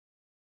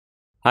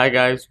Hi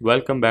guys,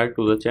 welcome back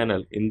to the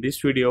channel. In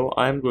this video,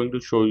 I am going to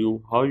show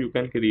you how you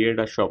can create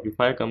a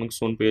Shopify coming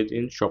soon page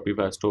in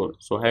Shopify store.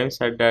 So having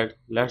said that,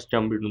 let's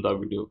jump into the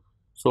video.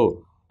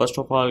 So first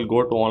of all,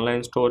 go to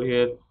online store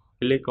here,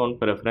 click on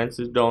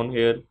preferences down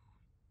here.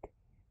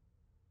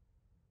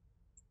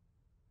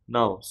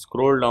 Now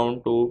scroll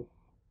down to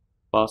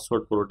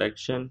password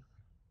protection,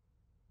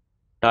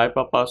 type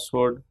a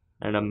password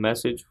and a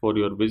message for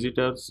your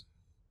visitors.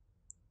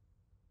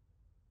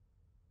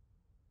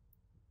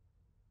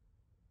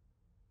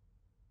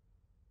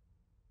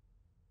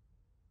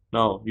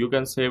 Now you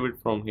can save it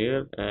from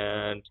here,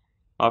 and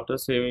after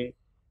saving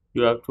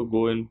you have to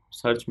go in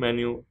search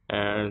menu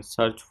and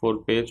search for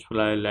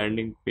Pagefly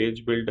landing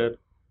page builder.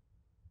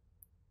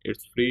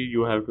 It's free,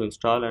 you have to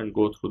install and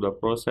go through the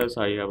process.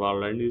 I have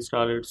already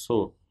installed it,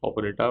 so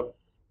open it up.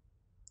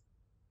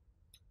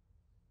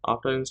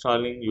 After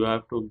installing you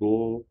have to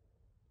go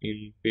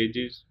in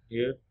pages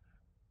here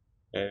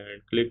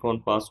and click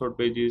on password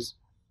pages,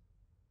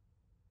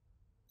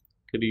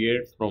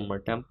 create from a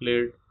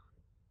template,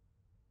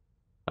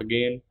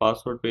 again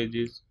password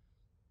pages,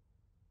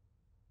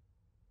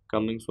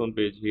 coming soon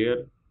page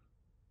here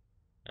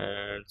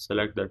and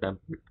select the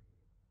template.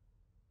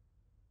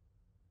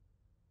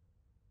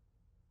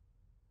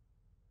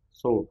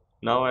 So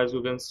now as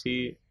you can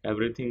see,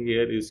 everything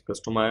here is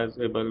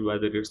customizable,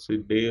 whether it's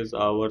days,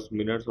 hours,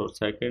 minutes or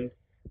second.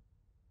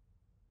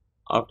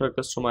 After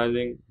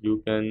customizing,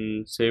 you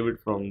can save it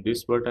from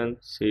this button,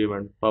 save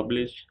and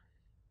publish.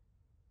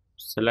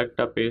 Select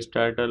a page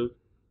title.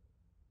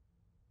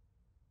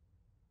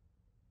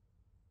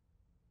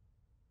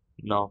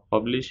 Now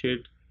publish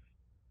it,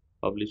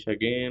 publish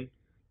again,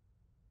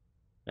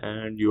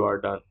 and you are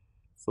done.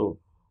 So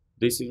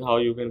this is how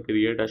you can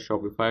create a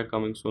Shopify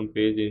coming soon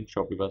page in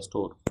Shopify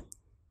store.